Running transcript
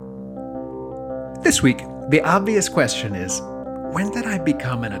This week, the obvious question is, when did I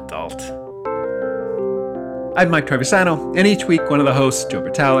become an adult? I'm Mike Trevisano, and each week one of the hosts, Joe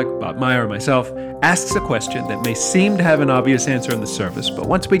Bertalik, Bob Meyer, or myself, asks a question that may seem to have an obvious answer on the surface, but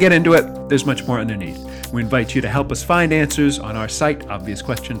once we get into it, there's much more underneath. We invite you to help us find answers on our site,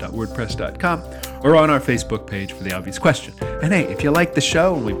 obviousquestion.wordpress.com, or on our Facebook page for The Obvious Question. And hey, if you like the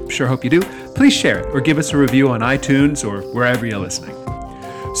show, and we sure hope you do, please share it or give us a review on iTunes or wherever you're listening.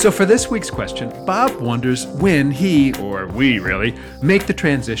 So for this week's question, Bob wonders when he, or we really, make the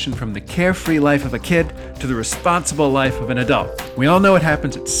transition from the carefree life of a kid to the responsible life of an adult. We all know it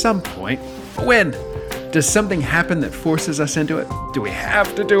happens at some point, but when? Does something happen that forces us into it? Do we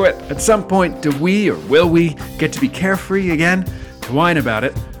have to do it? At some point, do we or will we get to be carefree again? To whine about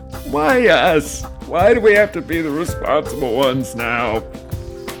it, why us? Why do we have to be the responsible ones now?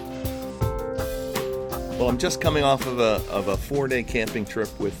 Well, I'm just coming off of a 4-day camping trip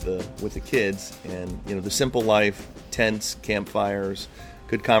with the kids, and the simple life, tents, campfires,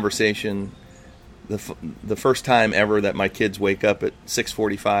 good conversation. The first time ever that my kids wake up at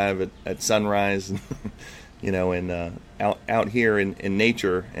 6:45 at sunrise, and out here in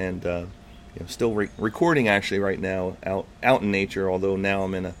nature, and still recording actually right now out in nature. Although now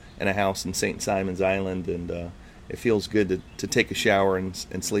I'm in a house in St. Simon's Island, and it feels good to take a shower and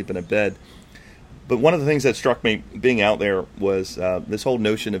sleep in a bed. But one of the things that struck me being out there was this whole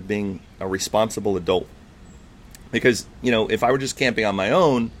notion of being a responsible adult. Because, if I were just camping on my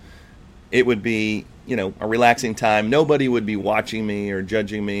own, it would be, a relaxing time. Nobody would be watching me or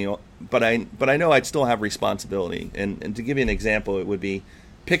judging me. But I know I'd still have responsibility. And to give you an example, it would be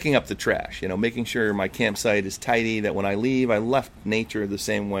picking up the trash, making sure my campsite is tidy, that when I leave, I left nature the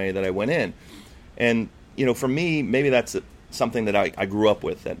same way that I went in. And, for me, maybe that's something that I grew up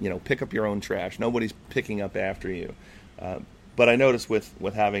with, that, pick up your own trash. Nobody's picking up after you. But I noticed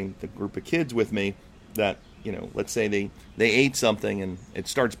with having the group of kids with me that, let's say they ate something and it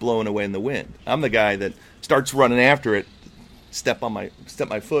starts blowing away in the wind. I'm the guy that starts running after it, step my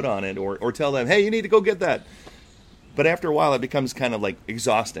foot on it, or tell them, hey, you need to go get that. But after a while, it becomes kind of like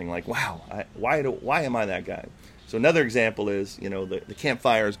exhausting. Like, wow, why am I that guy? So another example is, the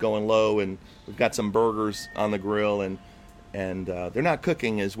campfire is going low, and we've got some burgers on the grill, and they're not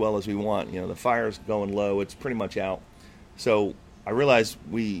cooking as well as we want. The fire's going low. It's pretty much out. So I realize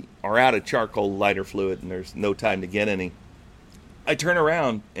we are out of charcoal lighter fluid, and there's no time to get any. I turn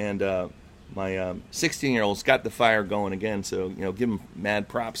around, and my 16-year-old's got the fire going again. So give him mad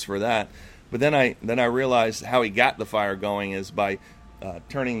props for that. But then I realized how he got the fire going is by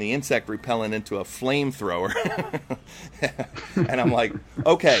turning the insect repellent into a flamethrower. And I'm like,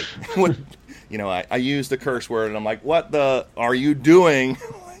 okay. I use the curse word, and I'm like, what the are you doing?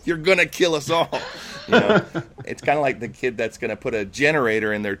 You're going to kill us all. It's kind of like the kid that's going to put a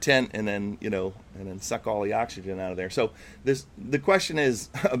generator in their tent and then suck all the oxygen out of there. So the question is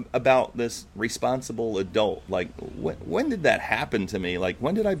about this responsible adult. Like, when did that happen to me? Like,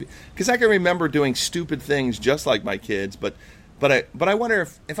 when did I because I can remember doing stupid things just like my kids, but I wonder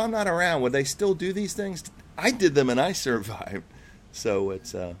if I'm not around, would they still do these things? I did them and I survived. So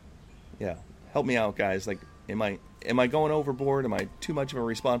it's, yeah. Help me out, guys. Like, am I going overboard? Am I too much of a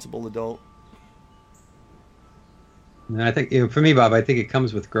responsible adult? And I think, for me, Bob, I think it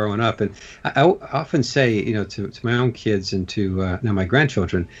comes with growing up. And I often say, to my own kids and to now my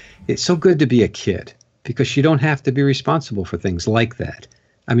grandchildren, it's so good to be a kid because you don't have to be responsible for things like that.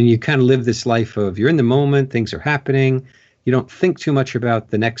 I mean, you kind of live this life of you're in the moment, things are happening. You don't think too much about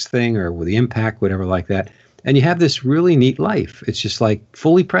the next thing or the impact, whatever like that. And you have this really neat life. It's just like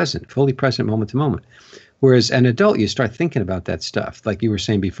fully present moment to moment. Whereas an adult, you start thinking about that stuff. Like you were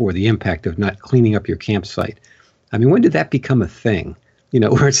saying before, the impact of not cleaning up your campsite. I mean, when did that become a thing?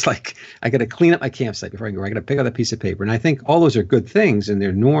 Where it's like, I got to clean up my campsite before I go. I got to pick up a piece of paper. And I think all those are good things. And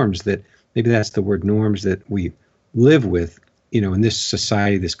they're norms that, maybe that's the word, norms that we live with, in this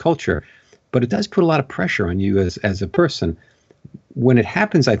society, this culture. But it does put a lot of pressure on you as a person. When it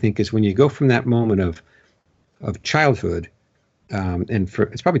happens, I think, is when you go from that moment of childhood, and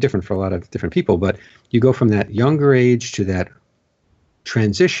it's probably different for a lot of different people, but you go from that younger age to that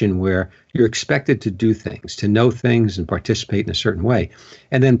transition where you're expected to do things, to know things and participate in a certain way,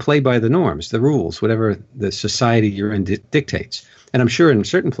 and then play by the norms, the rules, whatever the society you're in dictates. And I'm sure in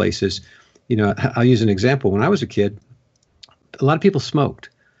certain places, I'll use an example. When I was a kid, a lot of people smoked,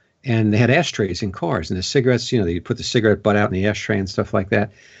 and they had ashtrays in cars, and the cigarettes, they put the cigarette butt out in the ashtray and stuff like that.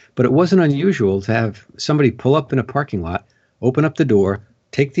 But it wasn't unusual to have somebody pull up in a parking lot, open up the door,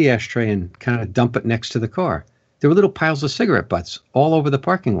 take the ashtray and kind of dump it next to the car. There were little piles of cigarette butts all over the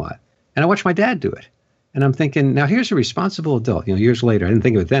parking lot. And I watched my dad do it. And I'm thinking, now here's a responsible adult. Years later, I didn't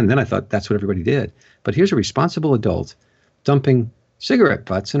think of it then. Then I thought that's what everybody did. But here's a responsible adult dumping cigarette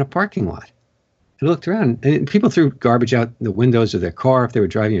butts in a parking lot. And I looked around, and people threw garbage out the windows of their car if they were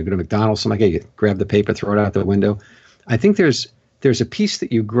driving. You go to McDonald's, something like that, you grab the paper, throw it out the window. I think there's a piece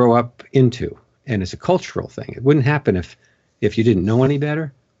that you grow up into, and it's a cultural thing. It wouldn't happen if you didn't know any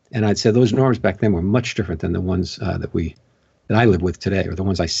better. And I'd say those norms back then were much different than the ones that I live with today, or the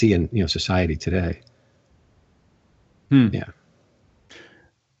ones I see in society today. Yeah.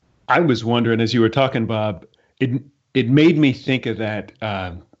 I was wondering, as you were talking, Bob, it made me think of that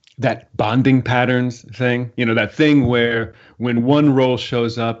bonding patterns thing. That thing where when one role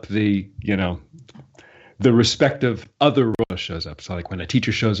shows up, the respective other role shows up. So like when a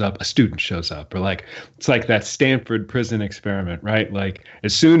teacher shows up, a student shows up, or it's like that Stanford prison experiment, right? Like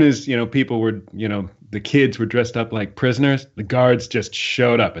as soon as, people were, the kids were dressed up like prisoners, the guards just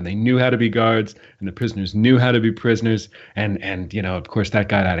showed up, and they knew how to be guards, and the prisoners knew how to be prisoners. And of course that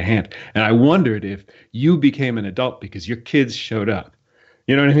got out of hand. And I wondered if you became an adult because your kids showed up.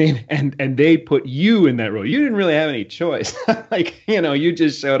 You know what I mean? And they put you in that role. You didn't really have any choice. You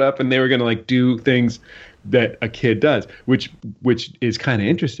just showed up, and they were going to do things that a kid does, which is kind of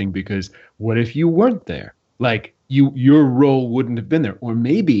interesting, because what if you weren't there? Your role wouldn't have been there, or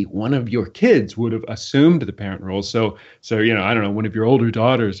maybe one of your kids would have assumed the parent role. So I don't know, one of your older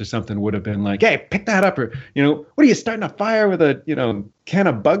daughters or something would have been like, "Hey, pick that up," or what are you starting a fire with a can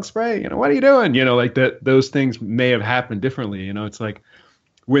of bug spray? What are you doing? That. Those things may have happened differently. It's like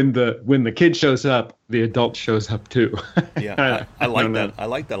when the kid shows up, the adult shows up too. Yeah, I like that. I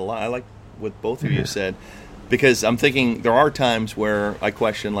like that a lot. I like what both of you said. Because I'm thinking there are times where I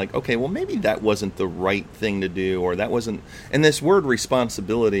question, okay, well, maybe that wasn't the right thing to do, or that wasn't. And this word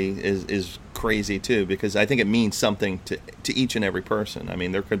responsibility is crazy too, because I think it means something to each and every person. I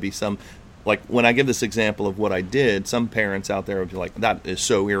mean, there could be some, when I give this example of what I did, some parents out there would be like, that is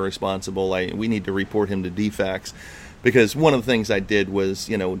so irresponsible. We need to report him to DFACS, because one of the things I did was,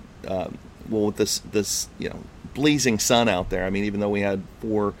 with this blazing sun out there. I mean, even though we had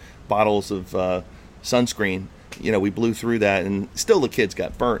 4 bottles of sunscreen, we blew through that, and still the kids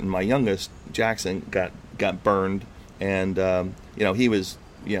got burnt. And my youngest, Jackson, got burned, and he was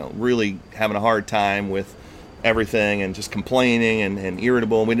really having a hard time with everything, and just complaining and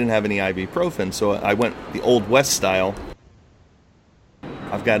irritable. And we didn't have any ibuprofen, so I went the Old West style.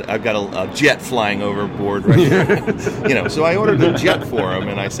 I've got a jet flying overboard right here. So I ordered a jet for him,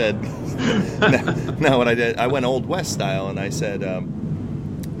 and I said, no, what I did, I went Old West style, and I said,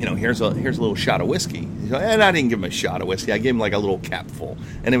 here's a little shot of whiskey. And I didn't give him a shot of whiskey. I gave him a little capful.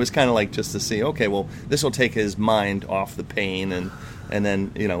 And it was kind of just to see, okay, well, this will take his mind off the pain. And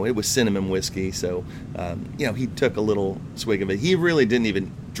then, it was cinnamon whiskey. So, he took a little swig of it. He really didn't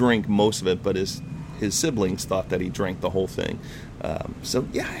even drink most of it, but his siblings thought that he drank the whole thing.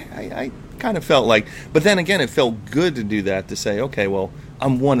 I kind of felt but then again, it felt good to do that, to say, okay, well,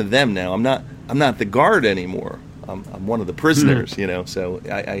 I'm one of them now. I'm not the guard anymore. I'm one of the prisoners, So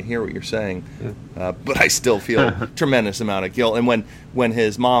I hear what you're saying, but I still feel a tremendous amount of guilt. And when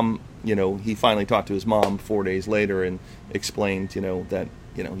his mom, he finally talked to his mom 4 days later and explained, that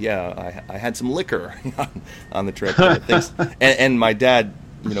I had some liquor on the trip, and my dad,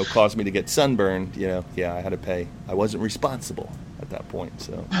 caused me to get sunburned. I had to pay. I wasn't responsible at that point.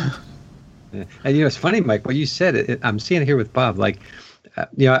 So, and it's funny, Mike, what you said. I'm seeing it here with Bob,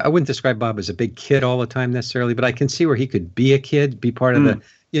 I wouldn't describe Bob as a big kid all the time necessarily, but I can see where he could be a kid, be part of the,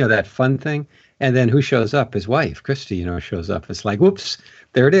 that fun thing. And then who shows up? His wife, Christy, shows up. It's like, whoops,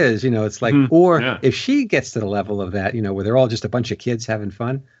 there it is. It's like, if she gets to the level of that, where they're all just a bunch of kids having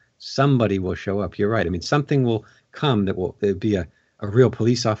fun, somebody will show up. You're right. I mean, something will come that'll be a real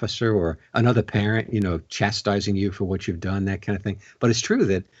police officer or another parent, chastising you for what you've done, that kind of thing. But it's true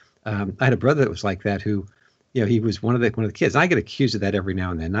that I had a brother that was like that, who, he was one of the kids. I get accused of that every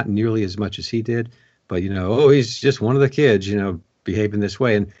now and then, not nearly as much as he did, but he's just one of the kids, behaving this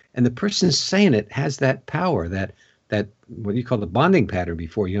way. And the person saying it has that power, that what you call the bonding pattern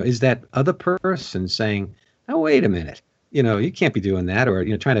before, is that other person saying, "Oh, wait a minute, you can't be doing that," or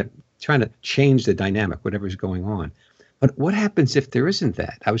trying to change the dynamic, whatever's going on. But what happens if there isn't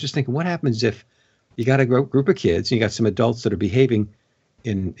that? I was just thinking, what happens if you got a group of kids and you got some adults that are behaving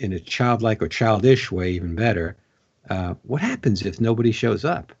in a childlike or childish way, even better? What happens if nobody shows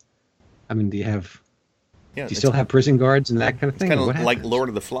up? I mean, do you still have prison guards and that kind of thing? It's kind of like Lord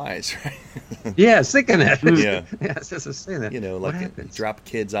of the Flies, right? Yeah, I was thinking that. Yeah. Yeah, I was just saying that. Drop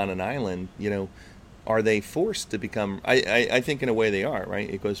kids on an island, are they forced to become, I think in a way they are, right?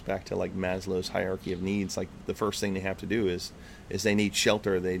 It goes back to Maslow's hierarchy of needs. The first thing they have to do is they need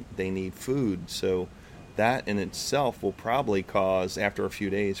shelter, they need food. So that in itself will probably cause, after a few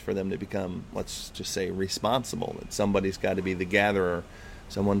days, for them to become, let's just say, responsible. That somebody's got to be the gatherer,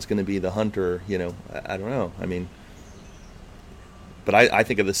 someone's going to be the hunter. I don't know. I mean, but I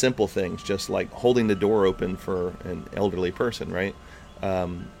think of the simple things, just like holding the door open for an elderly person, right?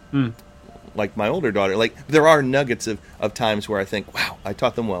 Like my older daughter, like there are nuggets of times where I think, wow, I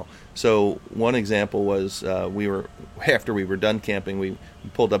taught them well. So one example was after we were done camping, we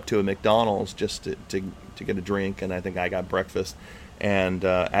pulled up to a McDonald's just to get a drink, and I think I got breakfast. And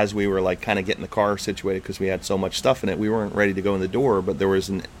as we were like kind of getting the car situated because we had so much stuff in it, we weren't ready to go in the door, but there was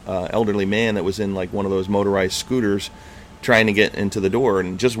an elderly man that was in like one of those motorized scooters trying to get into the door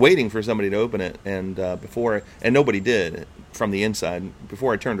and just waiting for somebody to open it. And nobody did from the inside.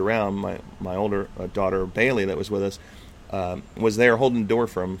 Before I turned around, my older daughter Bailey, that was with us, was there holding the door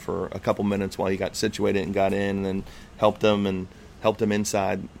for him for a couple minutes while he got situated and got in, and then helped him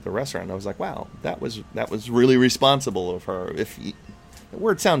inside the restaurant. And I was like, wow, that was really responsible of her. The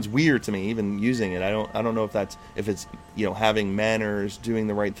word sounds weird to me, even using it. I don't know if it's having manners, doing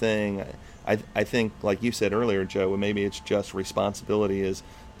the right thing. I think, like you said earlier, Joe, maybe it's just responsibility is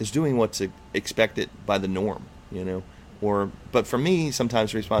doing what's expected by the norm, but for me,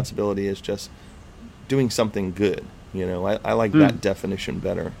 sometimes responsibility is just doing something good. I like that definition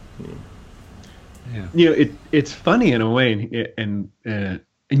better. Yeah. It's funny in a way, and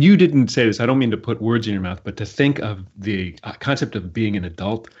you didn't say this, I don't mean to put words in your mouth, but to think of the concept of being an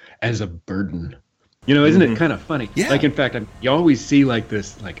adult as a burden. Isn't it kind of funny? Yeah. Like, in fact, you always see like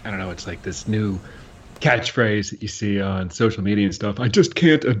this, like, I don't know, it's like this new catchphrase that you see on social media and stuff. I just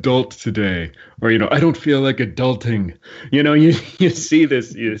can't adult today. Or, I don't feel like adulting. You see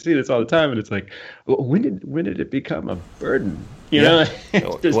this all the time, and it's like, well, when did it become a burden? Yeah,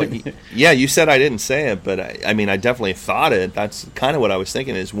 you said I didn't say it, but I mean, I definitely thought it. That's kind of what I was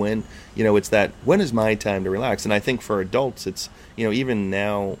thinking is when, it's that, when is my time to relax? And I think for adults, it's, even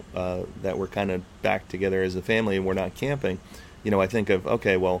now that we're kind of back together as a family and we're not camping, I think of,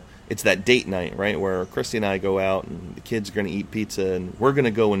 okay, well, it's that date night, right, where Christy and I go out and the kids are going to eat pizza and we're going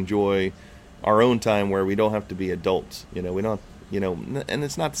to go enjoy our own time where we don't have to be adults. We don't, and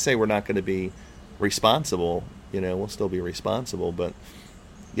it's not to say we're not going to be responsible. We'll still be responsible, but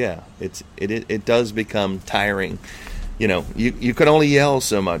yeah, it does become tiring. You could only yell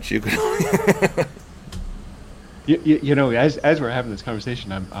so much. You could. As we're having this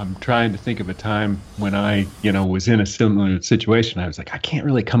conversation, I'm trying to think of a time when I, was in a similar situation. I was like, I can't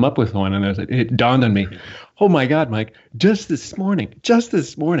really come up with one, and it dawned on me, oh my God, Mike, just this morning,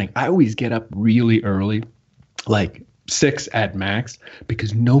 I always get up really early, like 6 at max,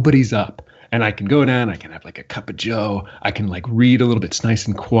 because nobody's up. And I can go down, I can have like a cup of joe, I can like read a little bit, it's nice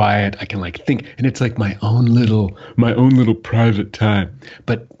and quiet, I can like think, and it's like my own little private time.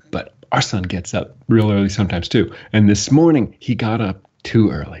 But our son gets up real early sometimes too. And this morning he got up too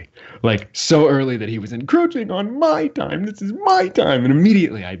early. Like so early that he was encroaching on my time. This is my time. And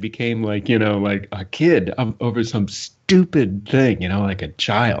immediately I became like, like a kid over some stupid thing, like a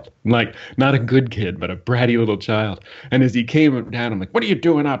child. Like not a good kid, but a bratty little child. And as he came down, I'm like, what are you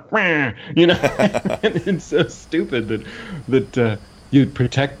doing up? And it's so stupid that you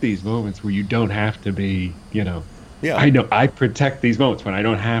protect these moments where you don't have to be, Yeah. I know I protect these moments when I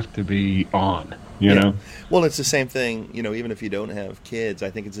don't have to be on. You know? Well, it's the same thing, even if you don't have kids, I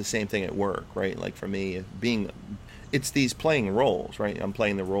think it's the same thing at work, right? Like for me, it's these playing roles, right? I'm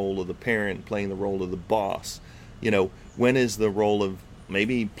playing the role of the parent, playing the role of the boss. When is the role of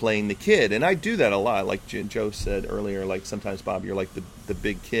maybe playing the kid? And I do that a lot. Like Joe said earlier, like sometimes, Bob, you're like the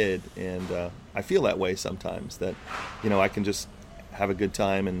big kid. And I feel that way sometimes that, I can just have a good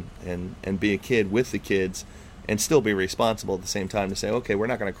time and be a kid with the kids and still be responsible at the same time to say, okay, we're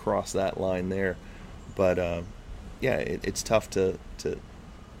not going to cross that line there. But it's tough to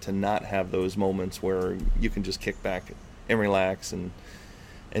not have those moments where you can just kick back and relax and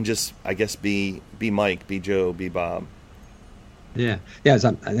just, I guess, be Mike, be Joe, be Bob. Yeah. As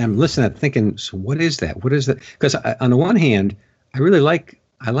I'm listening, thinking, so what is that? What is that? Because on the one hand, I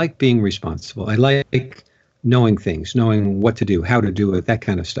like being responsible. I like knowing things, knowing what to do, how to do it, that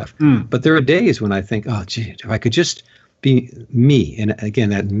kind of stuff. But there are days when I think, oh, gee, if I could just be me. And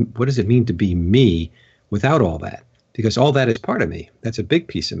again, what does it mean to be me without all that? Because all that is part of me. That's a big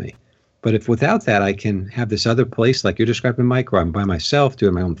piece of me. But if without that, I can have this other place like you're describing, Mike, where I'm by myself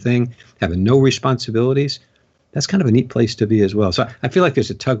doing my own thing, having no responsibilities, that's kind of a neat place to be as well. So I feel like there's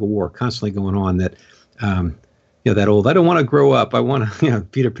a tug of war constantly going on that, that old, I don't want to grow up. I want to,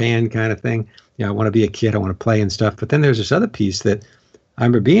 Peter Pan kind of thing. I want to be a kid. I want to play and stuff. But then there's this other piece that I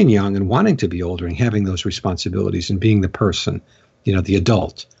remember being young and wanting to be older and having those responsibilities and being the person, the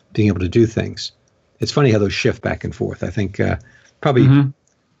adult, being able to do things. it's funny how those shift back and forth. I think probably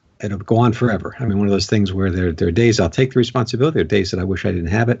it'll go on forever. I mean, one of those things where there are days I'll take the responsibility, there are days that I wish I didn't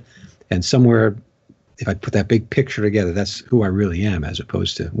have it. And somewhere, if I put that big picture together, that's who I really am, as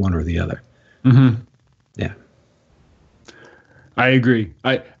opposed to one or the other. Yeah. I agree.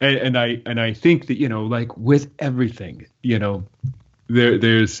 I think that, like with everything,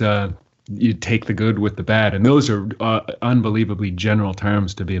 there's you take the good with the bad, and those are unbelievably general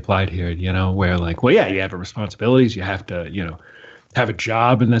terms to be applied here. Where like, well, yeah, you have responsibilities, you have to, have a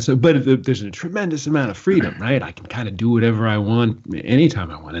job, and but there's a tremendous amount of freedom, right? I can kind of do whatever I want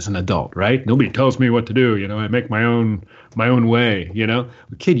anytime I want as an adult, right? Nobody tells me what to do. I make my own way. A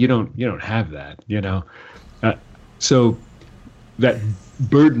kid, you don't have that. So that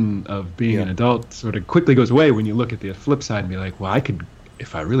burden of being an adult sort of quickly goes away when you look at the flip side and be like, well, I could,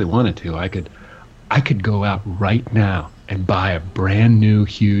 if I really wanted to, I could go out right now and buy a brand new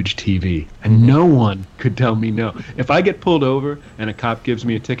huge TV, and no one could tell me no. If I get pulled over and a cop gives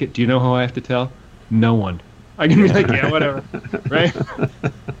me a ticket, do you know who I have to tell? No one. I can be like, yeah, whatever, right?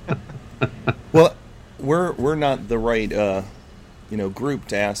 Well, we're not the right group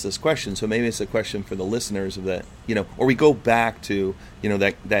to ask this question, so maybe it's a question for the listeners of that, or we go back to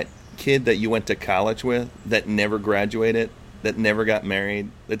that kid that you went to college with that never graduated, that never got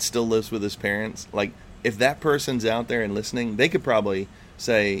married, that still lives with his parents. Like, if that person's out there and listening, they could probably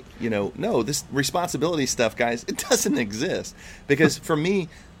say, no, this responsibility stuff, guys, it doesn't exist. Because for me,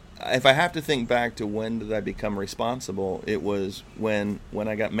 if I have to think back to when did I become responsible, it was when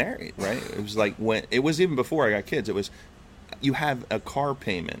I got married, right? It was like it was even before I got kids. It was, you have a car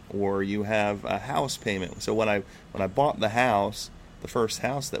payment or you have a house payment. So when I bought the house, the first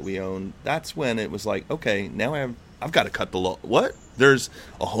house that we owned, that's when it was like, okay, now I've got to cut the law. What? There's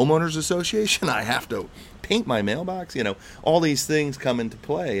a homeowners association. I have to paint my mailbox. All these things come into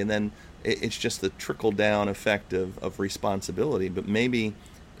play, and then it's just the trickle down effect of responsibility. But maybe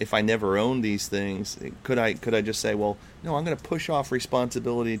if I never owned these things, could I just say, well, no, I'm going to push off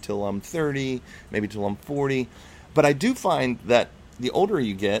responsibility till I'm 30, maybe till I'm 40. But I do find that the older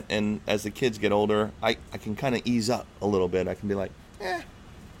you get, and as the kids get older, I can kind of ease up a little bit. I can be like,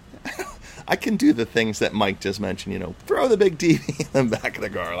 I can do the things that Mike just mentioned, throw the big TV in the back of the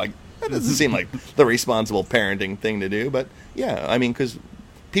car. Like, that doesn't seem like the responsible parenting thing to do. But, yeah, I mean, because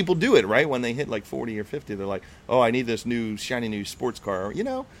people do it, right? When they hit like 40 or 50, they're like, oh, I need this shiny new sports car.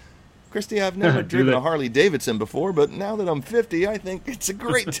 Christy, I've never driven a Harley Davidson before, but now that I'm 50, I think it's a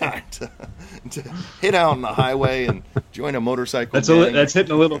great time to hit out on the highway and join a motorcycle gang. That's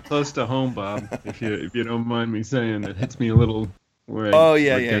hitting a little close to home, Bob, if you don't mind me saying. It hits me a little...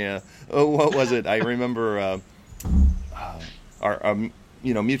 Yeah. Oh, what was it? I remember our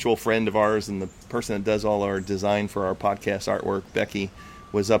mutual friend of ours and the person that does all our design for our podcast artwork, Becky,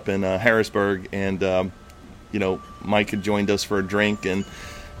 was up in Harrisburg, and Mike had joined us for a drink, and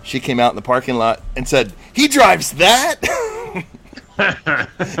she came out in the parking lot and said, "He drives that."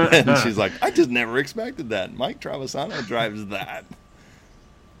 And she's like, "I just never expected that. Mike Travisano drives that."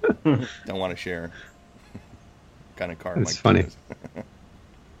 Don't want to share. Kind of car. It's funny.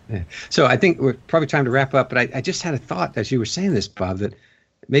 Yeah. So I think we're probably time to wrap up, but I just had a thought as you were saying this, Bob, that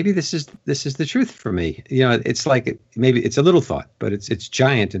maybe this is the truth for me. It's like maybe it's a little thought, but it's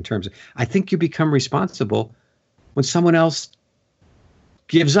giant in terms of, I think you become responsible when someone else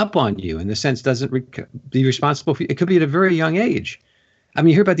gives up on you, in the sense doesn't be responsible for you. It could be at a very young age. I mean,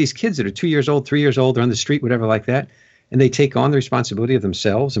 you hear about these kids that are 2 years old, 3 years old, they're on the street, whatever like that. And they take on the responsibility of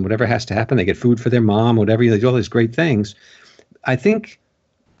themselves, and whatever has to happen, they get food for their mom, whatever, they do all these great things. I think,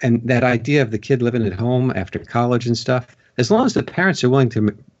 and that idea of the kid living at home after college and stuff, as long as the parents are willing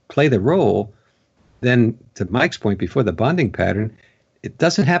to play the role, then to Mike's point before, the bonding pattern, it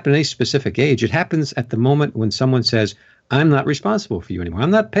doesn't happen at any specific age. It happens at the moment when someone says, I'm not responsible for you anymore.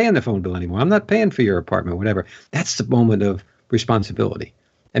 I'm not paying the phone bill anymore. I'm not paying for your apartment, whatever. That's the moment of responsibility.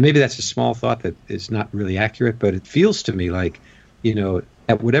 And maybe that's a small thought that is not really accurate, but it feels to me like,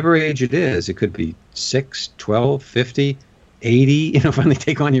 at whatever age it is, it could be 6, 12, 50, 80, finally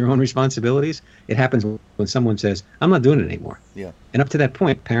take on your own responsibilities. It happens when someone says, I'm not doing it anymore. Yeah. And up to that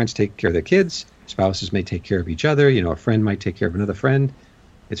point, parents take care of their kids, spouses may take care of each other, a friend might take care of another friend.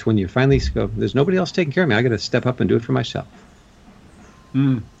 It's when you finally go, there's nobody else taking care of me. I got to step up and do it for myself.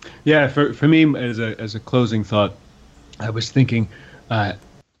 Yeah, for me, as a closing thought, I was thinking,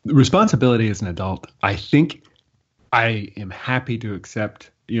 responsibility as an adult, I think I am happy to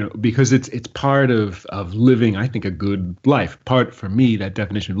accept, because it's part of living, I think, a good life. Part, for me, that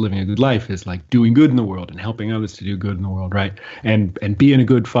definition of living a good life is like doing good in the world and helping others to do good in the world, right? And being a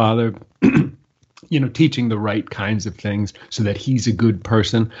good father, teaching the right kinds of things so that he's a good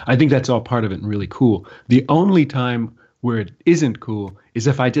person. I think that's all part of it and really cool. The only time where it isn't cool is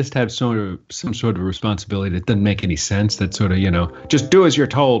if I just have some sort of responsibility that doesn't make any sense, that sort of, just do as you're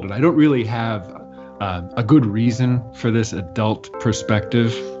told. And I don't really have a good reason for this adult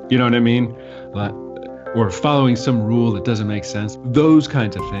perspective. You know what I mean? Or following some rule that doesn't make sense. Those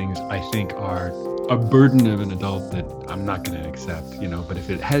kinds of things, I think, are a burden of an adult that I'm not going to accept, But if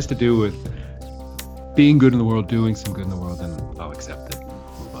it has to do with being good in the world, doing some good in the world, then I'll accept it.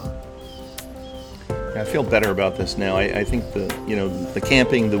 Move on. I feel better about this now. I think the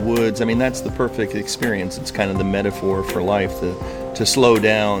camping, the woods, that's the perfect experience. It's kind of the metaphor for life, to slow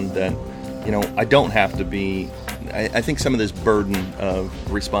down, that, I don't have to be, I think some of this burden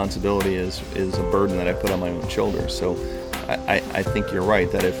of responsibility is a burden that I put on my own shoulders. So I think you're right,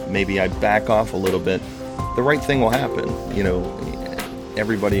 that if maybe I back off a little bit, the right thing will happen.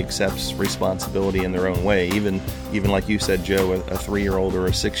 Everybody accepts responsibility in their own way. Even like you said, Joe, a 3-year-old or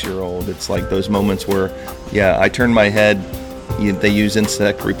a 6-year-old, it's like those moments where, I turn my head, they use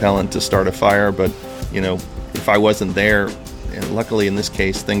insect repellent to start a fire, but, if I wasn't there, and luckily in this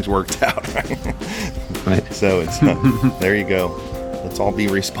case, things worked out, right? Right. So it's, there you go. Let's all be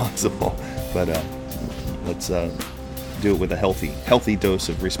responsible, but let's do it with a healthy dose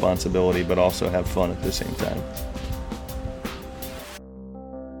of responsibility, but also have fun at the same time.